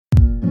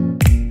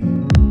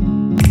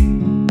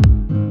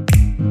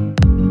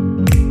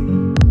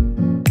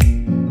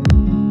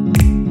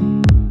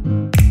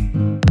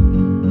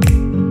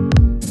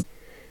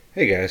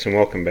Hey guys, and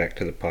welcome back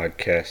to the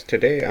podcast.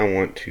 Today I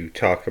want to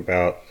talk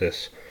about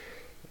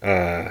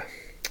uh,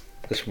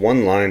 this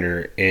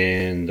one-liner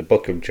in the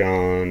book of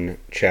John,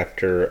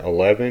 chapter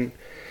 11.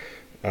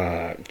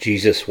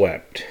 Jesus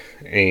wept,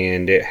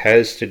 and it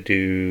has to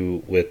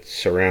do with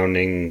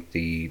surrounding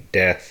the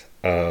death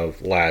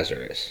of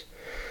Lazarus.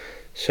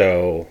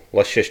 So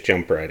let's just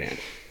jump right in.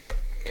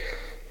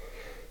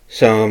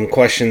 Some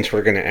questions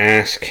we're going to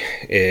ask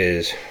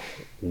is,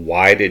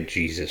 why did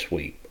Jesus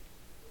weep?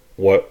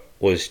 What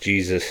was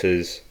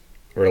Jesus'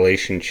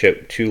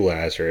 relationship to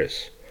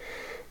Lazarus?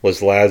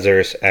 Was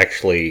Lazarus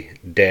actually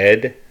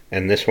dead?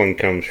 And this one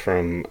comes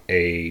from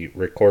a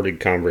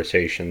recorded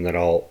conversation that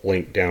I'll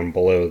link down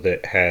below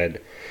that had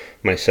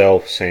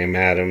myself, Sam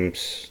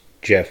Adams,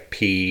 Jeff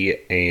P.,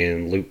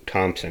 and Luke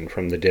Thompson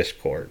from the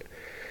Discord.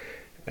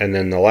 And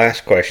then the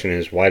last question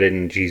is, why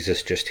didn't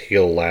Jesus just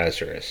heal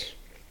Lazarus?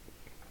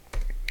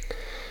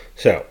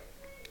 So,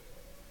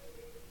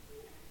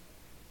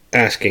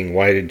 asking,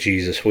 why did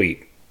Jesus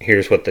weep?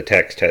 Here's what the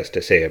text has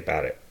to say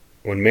about it.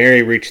 When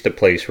Mary reached the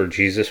place where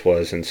Jesus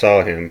was and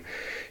saw him,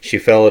 she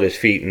fell at his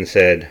feet and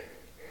said,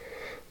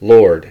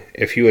 "Lord,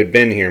 if you had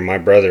been here, my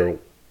brother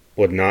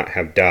would not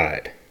have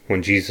died."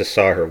 When Jesus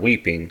saw her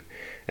weeping,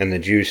 and the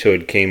Jews who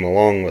had come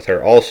along with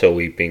her also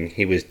weeping,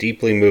 he was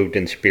deeply moved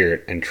in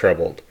spirit and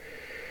troubled.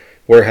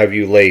 "Where have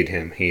you laid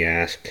him?" he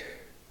asked.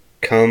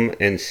 "Come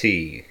and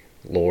see,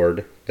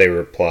 Lord," they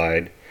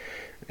replied.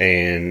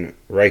 And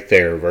right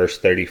there, verse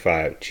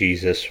 35,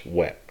 Jesus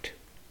wept.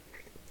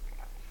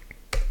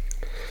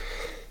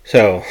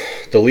 So,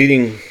 the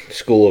leading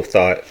school of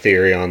thought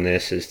theory on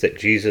this is that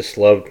Jesus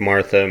loved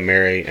Martha,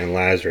 Mary, and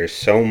Lazarus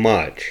so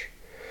much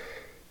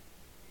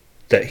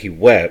that he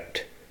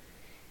wept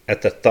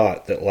at the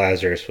thought that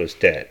Lazarus was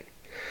dead.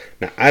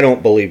 Now, I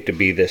don't believe to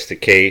be this the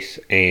case,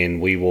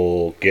 and we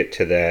will get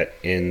to that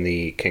in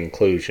the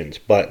conclusions,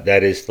 but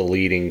that is the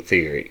leading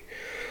theory.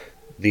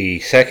 The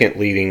second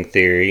leading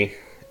theory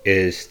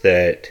is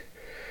that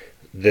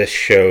this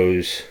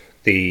shows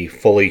the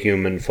fully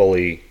human,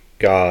 fully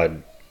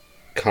God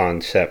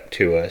concept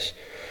to us.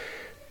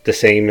 The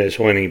same as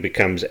when he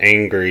becomes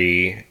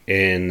angry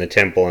in the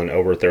temple and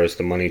overthrows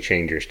the money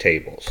changers'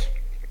 tables.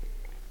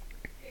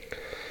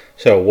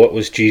 So, what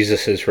was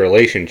Jesus'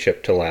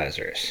 relationship to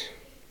Lazarus?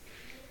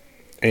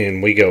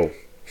 And we go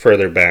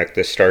further back.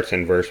 This starts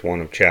in verse 1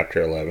 of chapter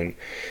 11.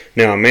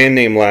 Now, a man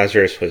named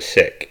Lazarus was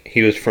sick.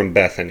 He was from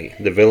Bethany,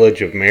 the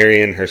village of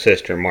Mary and her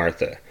sister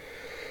Martha.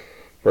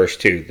 Verse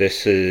 2,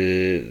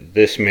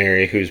 this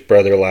Mary, whose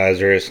brother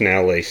Lazarus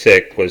now lay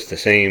sick, was the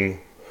same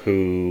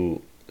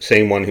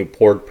one who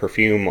poured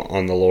perfume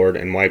on the Lord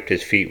and wiped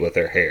his feet with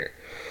her hair.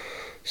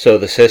 So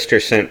the sister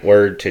sent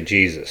word to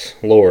Jesus,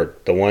 "Lord,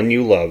 the one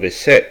you love is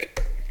sick."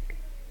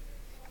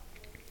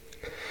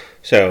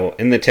 So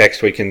in the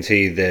text we can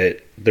see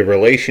that the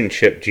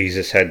relationship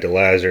Jesus had to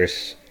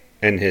Lazarus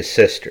and his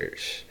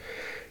sisters,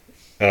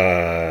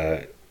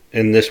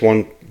 in this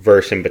one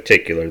verse in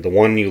particular, the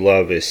one you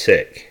love is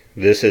sick.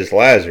 This is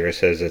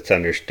Lazarus as it's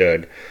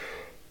understood.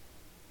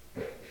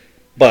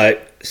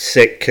 But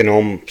sick can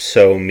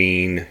also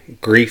mean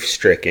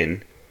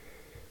grief-stricken,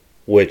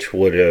 which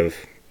would have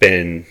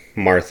been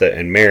Martha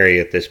and Mary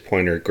at this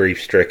point, are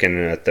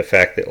grief-stricken at the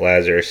fact that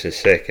Lazarus is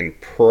sick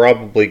and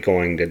probably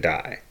going to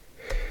die.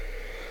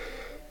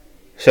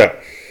 So,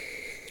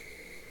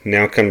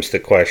 now comes the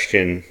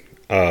question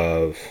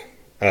of,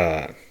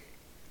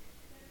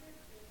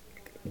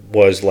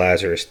 was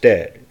Lazarus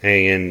dead?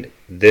 And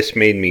this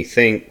made me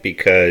think,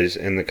 because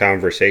in the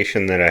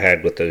conversation that I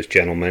had with those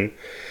gentlemen,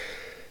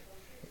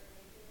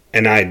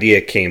 an idea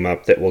came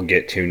up that we'll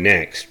get to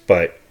next,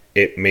 but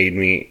it made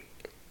me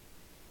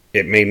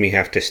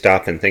have to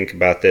stop and think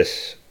about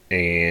this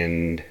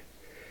and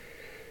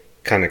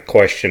kind of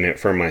question it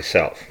for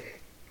myself.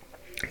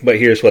 But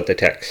here's what the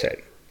text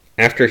said.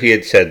 After he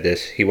had said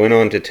this, he went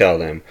on to tell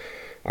them,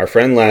 "Our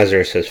friend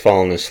Lazarus has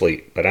fallen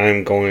asleep, but I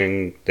am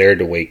going there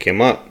to wake him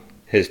up."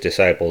 His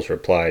disciples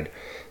replied,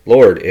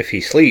 "Lord, if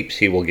he sleeps,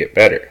 he will get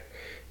better."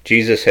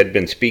 Jesus had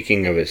been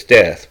speaking of his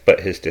death,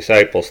 but his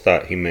disciples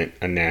thought he meant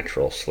a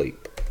natural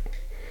sleep.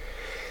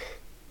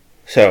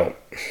 So,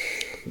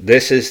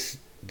 this is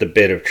the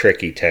bit of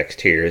tricky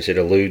text here, as it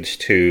alludes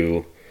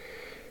to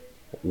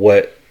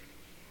what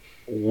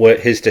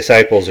his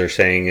disciples are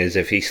saying is,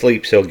 if he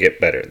sleeps, he'll get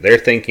better. They're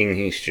thinking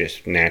he's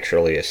just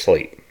naturally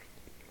asleep.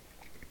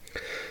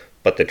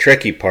 But the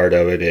tricky part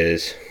of it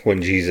is,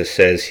 when Jesus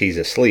says he's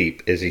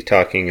asleep, is he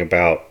talking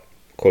about,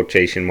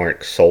 quotation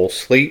mark, soul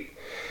sleep?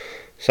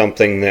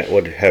 Something that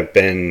would have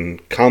been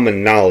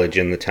common knowledge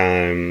in the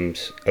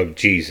times of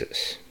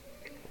Jesus.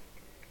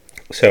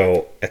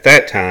 So, at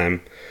that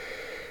time,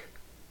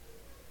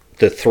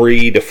 the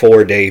 3 to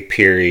 4 day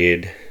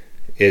period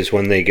is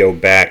when they go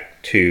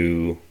back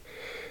to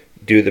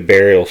do the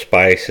burial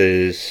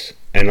spices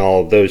and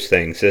all of those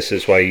things. This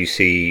is why you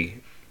see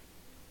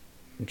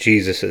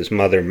Jesus'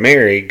 mother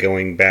Mary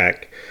going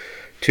back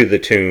to the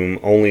tomb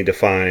only to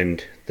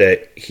find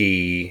that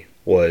he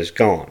was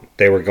gone.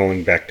 They were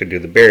going back to do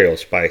the burial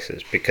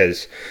spices,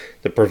 because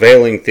the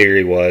prevailing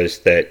theory was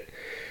that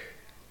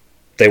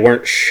they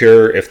weren't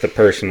sure if the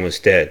person was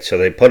dead, so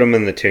they put him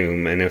in the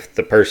tomb, and if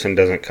the person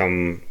doesn't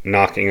come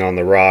knocking on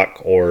the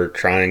rock or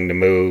trying to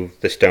move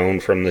the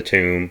stone from the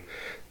tomb,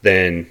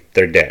 then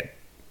they're dead.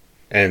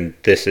 And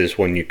this is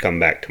when you come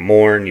back to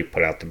mourn, you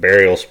put out the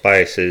burial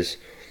spices,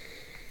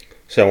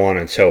 so on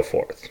and so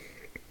forth.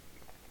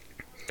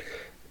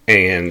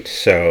 And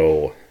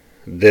so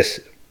this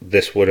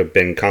would have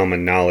been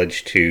common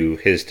knowledge to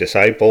his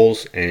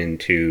disciples and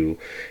to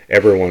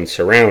everyone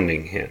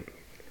surrounding him.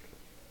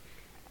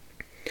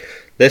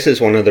 This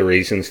is one of the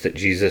reasons that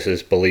Jesus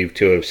is believed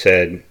to have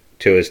said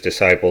to his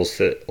disciples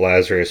that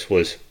Lazarus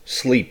was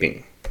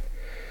sleeping.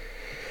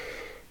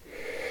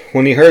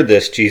 When he heard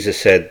this, Jesus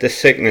said, "This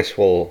sickness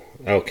will..."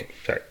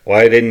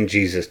 Why didn't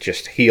Jesus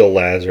just heal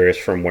Lazarus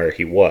from where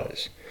he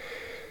was?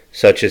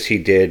 Such as he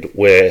did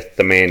with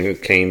the man who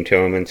came to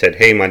him and said,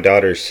 "Hey, my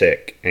daughter's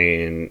sick."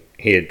 And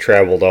he had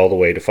traveled all the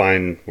way to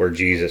find where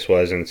Jesus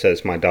was and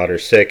says, "My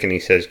daughter's sick." And he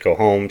says, "Go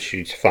home,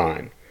 she's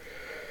fine."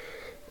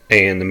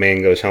 And the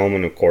man goes home,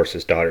 and of course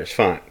his daughter's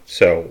fine.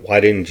 So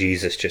why didn't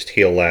Jesus just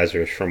heal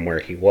Lazarus from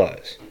where he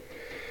was?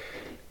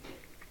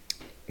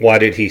 Why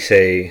did he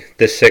say,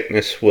 "This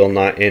sickness will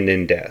not end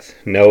in death"?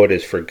 No, it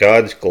is for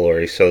God's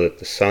glory, so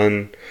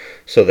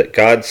that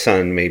God's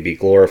Son may be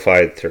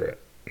glorified through it.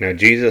 Now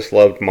Jesus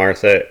loved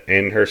Martha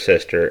and her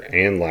sister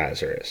and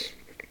Lazarus.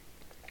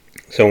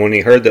 So when he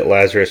heard that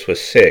Lazarus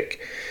was sick,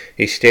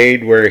 he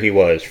stayed where he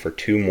was for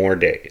 2 more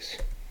days.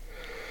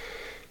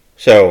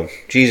 So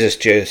Jesus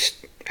just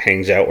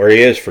hangs out where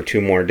he is for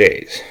 2 more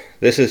days.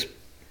 This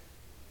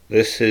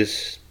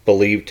is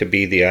believed to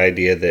be the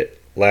idea that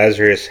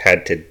Lazarus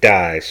had to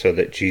die so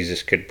that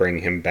Jesus could bring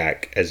him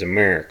back as a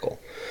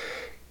miracle.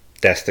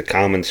 That's the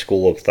common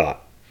school of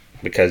thought,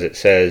 because it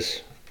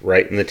says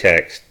right in the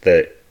text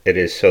that it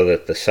is so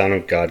that the Son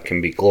of God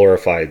can be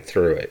glorified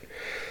through it,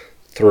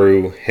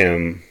 through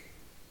him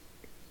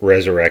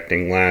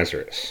resurrecting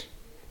Lazarus.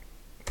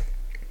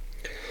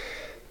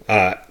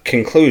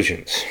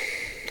 Conclusions.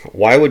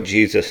 Why would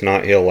Jesus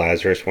not heal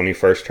Lazarus when he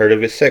first heard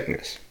of his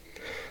sickness?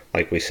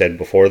 Like we said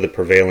before, the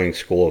prevailing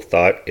school of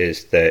thought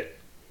is that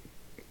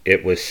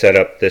it was set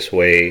up this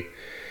way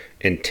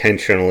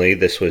intentionally.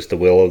 This was the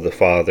will of the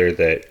Father,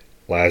 that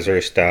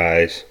Lazarus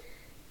dies,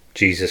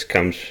 Jesus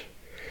comes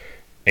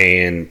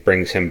and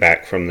brings him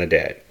back from the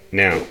dead.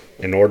 Now,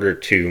 in order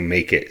to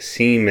make it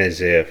seem as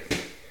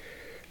if,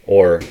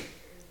 or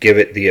give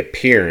it the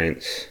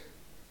appearance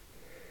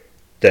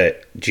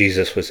that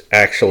Jesus was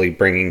actually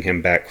bringing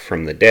him back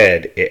from the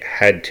dead, it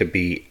had to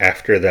be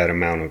after that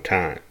amount of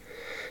time.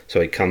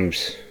 So he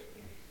comes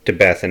to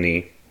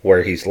Bethany,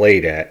 where he's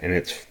laid at, and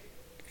it's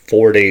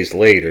 4 days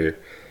later,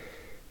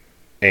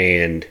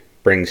 and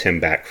brings him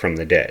back from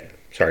the dead.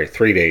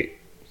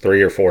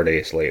 3 or 4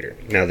 days later.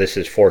 Now this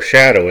is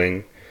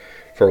foreshadowing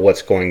for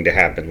what's going to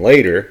happen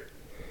later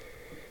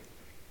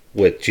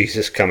with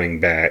Jesus coming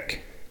back,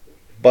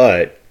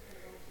 but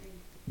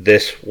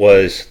this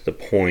was the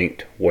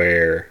point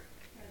where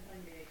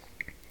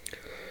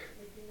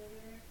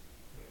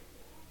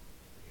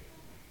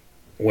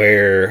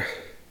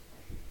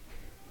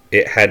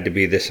it had to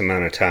be this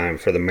amount of time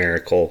for the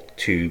miracle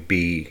to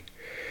be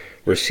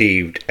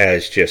received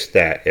as just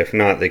that. If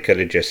not, they could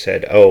have just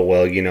said, "Oh,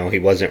 well, he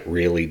wasn't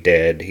really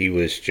dead. He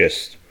was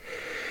just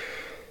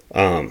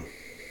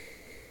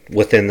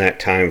within that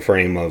time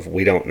frame of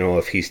we don't know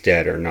if he's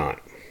dead or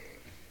not."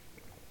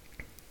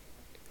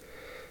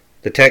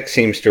 The text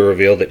seems to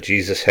reveal that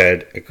Jesus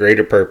had a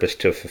greater purpose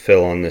to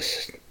fulfill in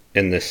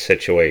this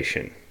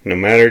situation. No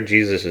matter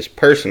Jesus'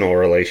 personal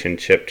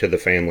relationship to the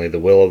family, the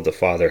will of the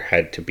Father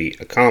had to be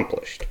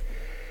accomplished.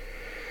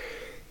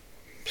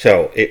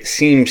 So it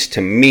seems to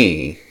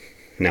me,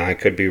 now I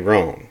could be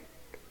wrong,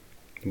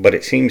 but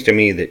it seems to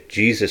me that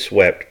Jesus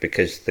wept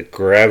because the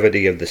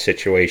gravity of the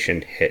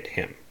situation hit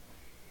him.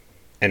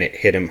 And it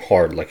hit him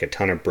hard like a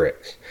ton of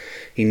bricks.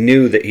 He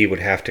knew that he would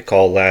have to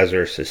call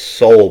Lazarus'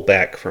 soul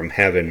back from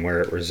heaven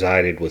where it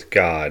resided with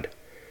God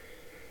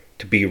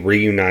to be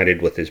reunited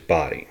with his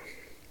body.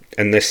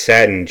 And this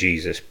saddened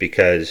Jesus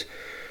because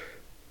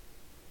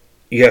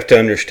you have to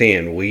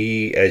understand,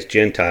 we as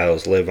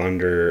Gentiles live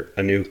under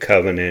a new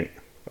covenant,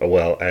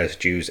 well, as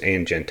Jews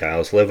and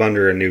Gentiles live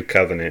under a new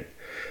covenant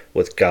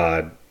with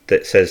God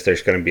that says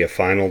there's going to be a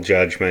final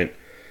judgment.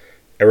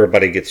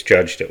 Everybody gets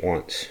judged at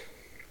once.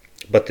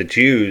 But the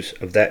Jews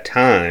of that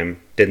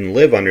time didn't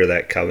live under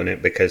that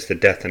covenant because the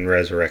death and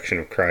resurrection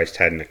of Christ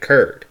hadn't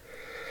occurred.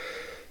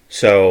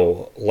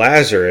 So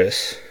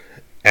Lazarus,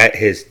 at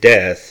his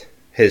death,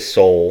 his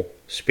soul,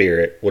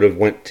 spirit, would have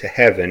went to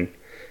heaven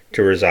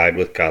to reside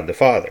with God the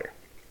Father.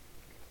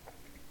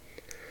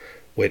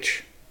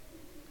 Which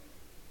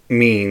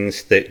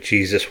means that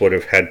Jesus would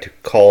have had to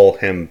call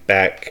him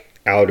back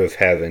out of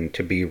heaven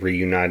to be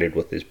reunited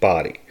with his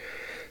body.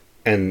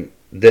 And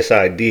this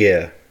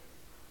idea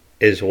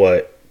is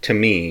what, to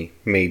me,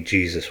 made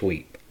Jesus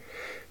weep.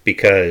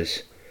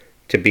 Because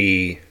to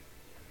be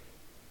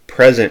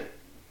present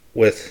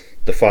with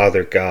the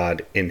Father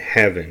God in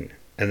heaven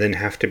and then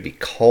have to be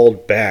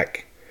called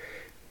back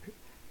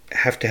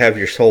have to have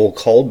your soul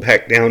called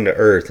back down to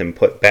earth and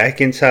put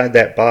back inside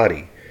that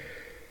body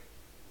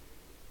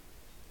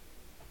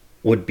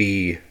would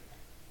be,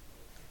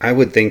 I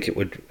would think it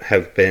would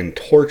have been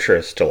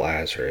torturous to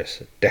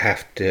Lazarus to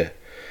have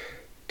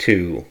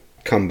to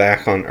come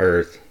back on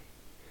earth,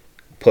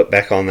 put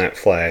back on that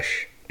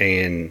flesh,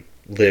 and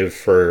live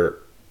for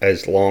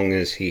as long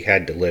as he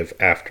had to live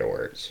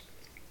afterwards.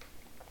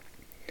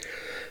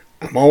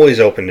 I'm always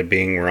open to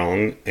being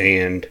wrong,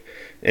 and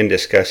in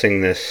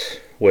discussing this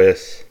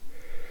with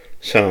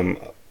some,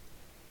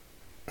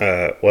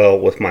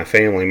 with my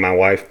family, my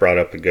wife brought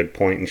up a good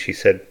point, and she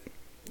said,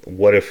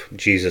 what if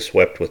Jesus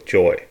wept with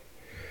joy?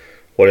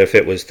 What if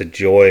it was the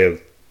joy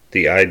of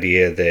the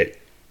idea that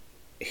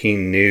he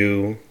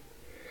knew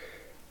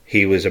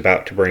he was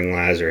about to bring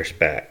Lazarus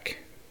back,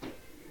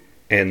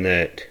 and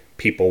that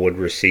people would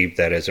receive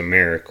that as a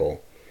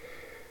miracle,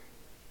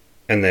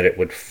 and that it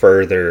would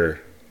further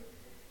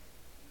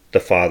the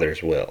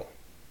Father's will?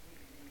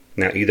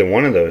 Now, either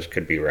one of those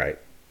could be right,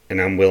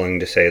 and I'm willing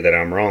to say that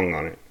I'm wrong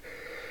on it.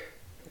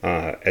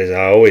 As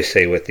I always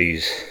say with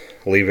these,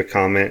 leave a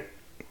comment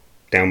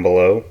down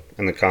below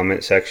in the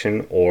comment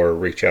section, or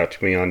reach out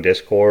to me on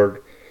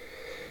Discord.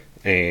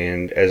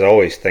 And as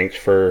always, thanks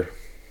for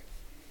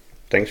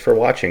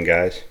watching,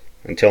 guys.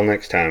 Until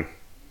next time.